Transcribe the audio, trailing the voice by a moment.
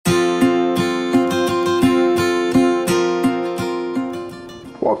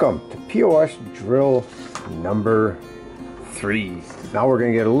Welcome to POS drill number 3. Now we're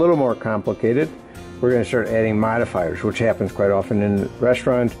going to get a little more complicated. We're going to start adding modifiers, which happens quite often in the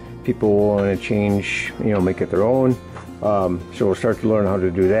restaurant. People will want to change, make it their own. So we'll start to learn how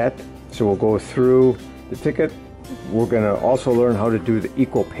to do that. So we'll go through the ticket. We're going to also learn how to do the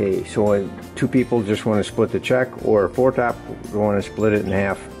equal pay. So when two people just want to split the check, or four top we want to split it in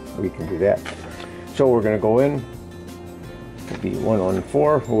half, we can do that. So we're going to go in. It'll be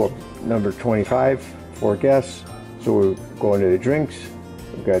 114, well, number 25 for guests. So we're going to the drinks.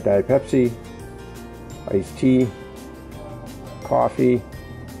 We've got Diet Pepsi, iced tea, coffee,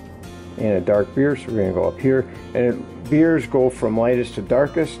 and a dark beer. So we're going to go up here. And beers go from lightest to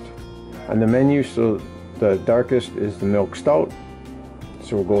darkest on the menu. So the darkest is the milk stout.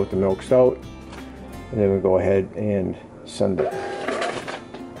 So we'll go with the milk stout. And then we'll go ahead and send it.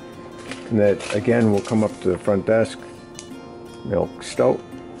 And that again will come up to the front desk. Milk stout.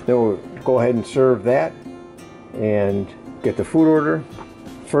 Then we'll go ahead and serve that and get the food order.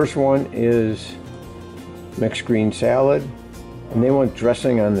 First one is mixed green salad, and they want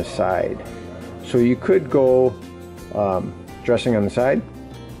dressing on the side. So you could go dressing on the side,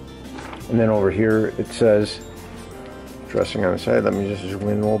 and then over here it says dressing on the side. Let me just zoom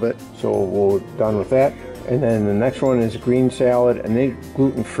in a little bit. So we're done with that. And then the next one is green salad, and they're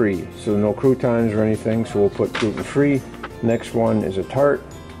gluten-free, so no croutons or anything, so we'll put gluten-free. Next one is a tart,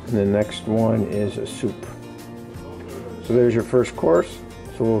 and the next one is a soup. So there's your first course.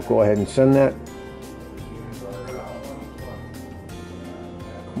 So we'll go ahead and send that.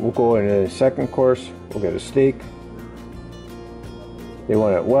 We'll go into the second course. We'll get a steak. They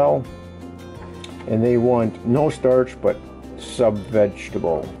want it well, and they want no starch but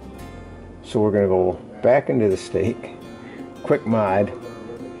sub-vegetable. So we're going to go back into the steak. Quick mod.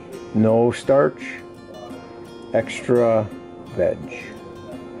 No starch. Extra veg.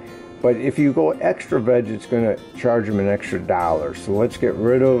 But if you go extra veg, it's going to charge them an extra $1. So let's get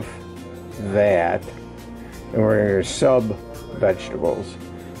rid of that, and we're going to sub vegetables.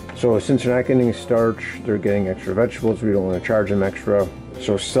 So since they're not getting starch, they're getting extra vegetables. We don't want to charge them extra,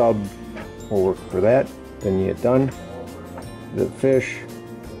 so sub will work for that. Then you get done. The fish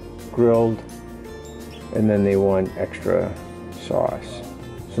grilled, and then they want extra sauce.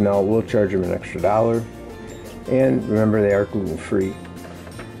 So now we'll charge them an extra $1. And remember, they are gluten-free.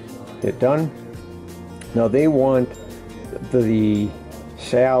 Hit done. Now they want the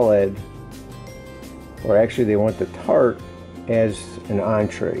salad, or actually they want the tart as an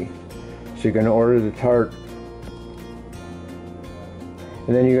entree. So you're going to order the tart,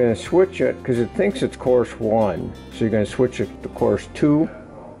 and then you're going to switch it, because it thinks it's course 1. So you're going to switch it to course 2.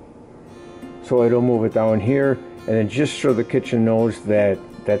 So it'll move it down here, and then just so the kitchen knows that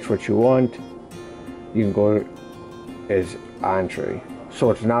that's what you want, you can go as entree.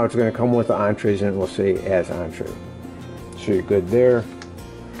 So now it's going to come with the entrees, and it will say as entree. So you're good there.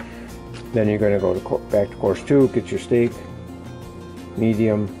 Then you're going to go back to course 2, get your steak,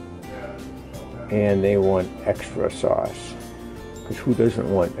 medium, and they want extra sauce. Because who doesn't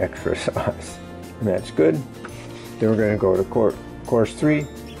want extra sauce? And that's good. Then we're going to go to course 3.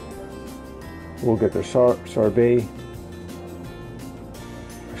 We'll get the sorbet.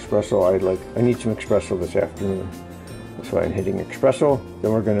 Espresso, I need some espresso this afternoon. That's why I'm hitting espresso.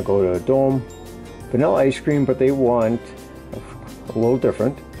 Then we're going to go to a dome. Vanilla ice cream, but they want a little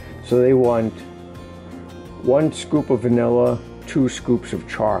different. So they want 1 scoop of vanilla, 2 scoops of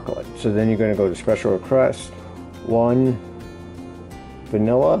chocolate. So then you're going to go to special request. 1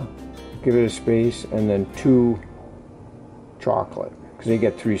 vanilla, give it a space, and then 2 chocolate, because they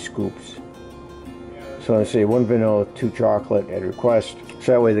get 3 scoops. So I say 1 vanilla, 2 chocolate at request.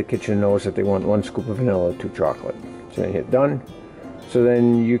 So that way the kitchen knows that they want 1 scoop of vanilla, 2 chocolate. So then hit done. So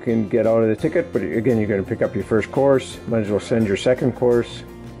then you can get out of the ticket, but again, you're going to pick up your first course. Might as well send your second course.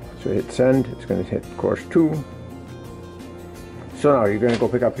 So hit send. It's going to hit course 2. So now you're going to go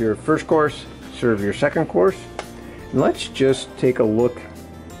pick up your first course, serve your second course. And let's just take a look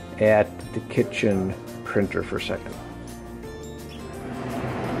at the kitchen printer for a second.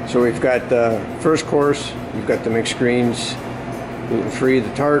 So we've got the first course, you've got the mixed greens, gluten-free,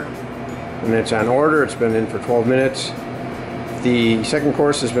 the tart, and it's on order. It's been in for 12 minutes. The second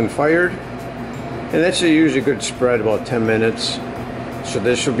course has been fired, and that's usually a good spread, about 10 minutes. So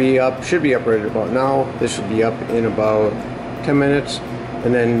this should be up right about now. This should be up in about 10 minutes,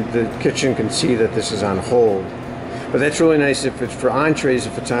 and then the kitchen can see that this is on hold. But that's really nice if it's for entrees.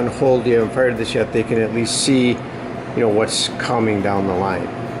 If it's on hold, you haven't fired this yet, they can at least see, what's coming down the line.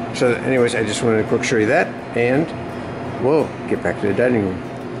 So anyways, I just wanted to quick show you that, and we'll get back to the dining room.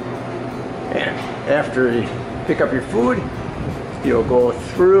 And after you pick up your food, You'll go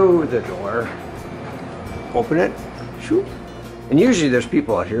through the door, open it, shoot. And usually there's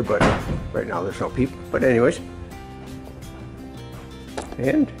people out here, but right now there's no people. But anyways,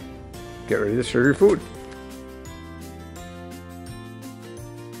 and get ready to serve your food.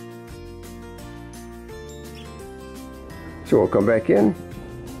 So we'll come back in,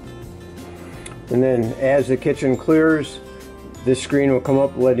 and then as the kitchen clears, this screen will come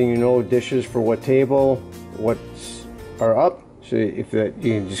up letting you know dishes for what table, what's are up. So if that,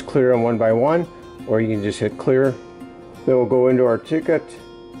 you can just clear them one by one, or you can just hit clear. Then we'll go into our ticket.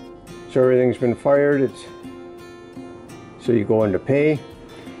 So everything's been fired. So you go into pay,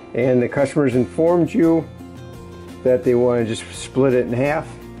 and the customer's informed you that they want to just split it in half.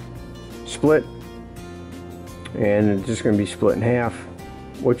 Split. And it's just going to be split in half.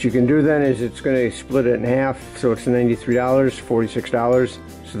 What you can do then is it's going to split it in half, so it's $93, $46.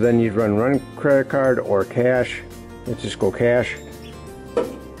 So then you'd run credit card or cash. Let's just go cash.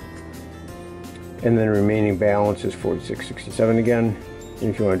 And then the remaining balance is $46.67 again. And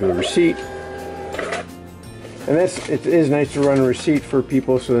if you want to do a receipt, and it is nice to run a receipt for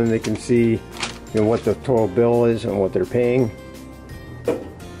people so then they can see, what the total bill is and what they're paying.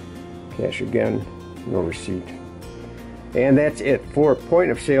 Cash again, no receipt. And that's it for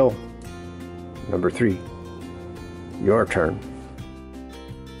point of sale number 3. Your turn.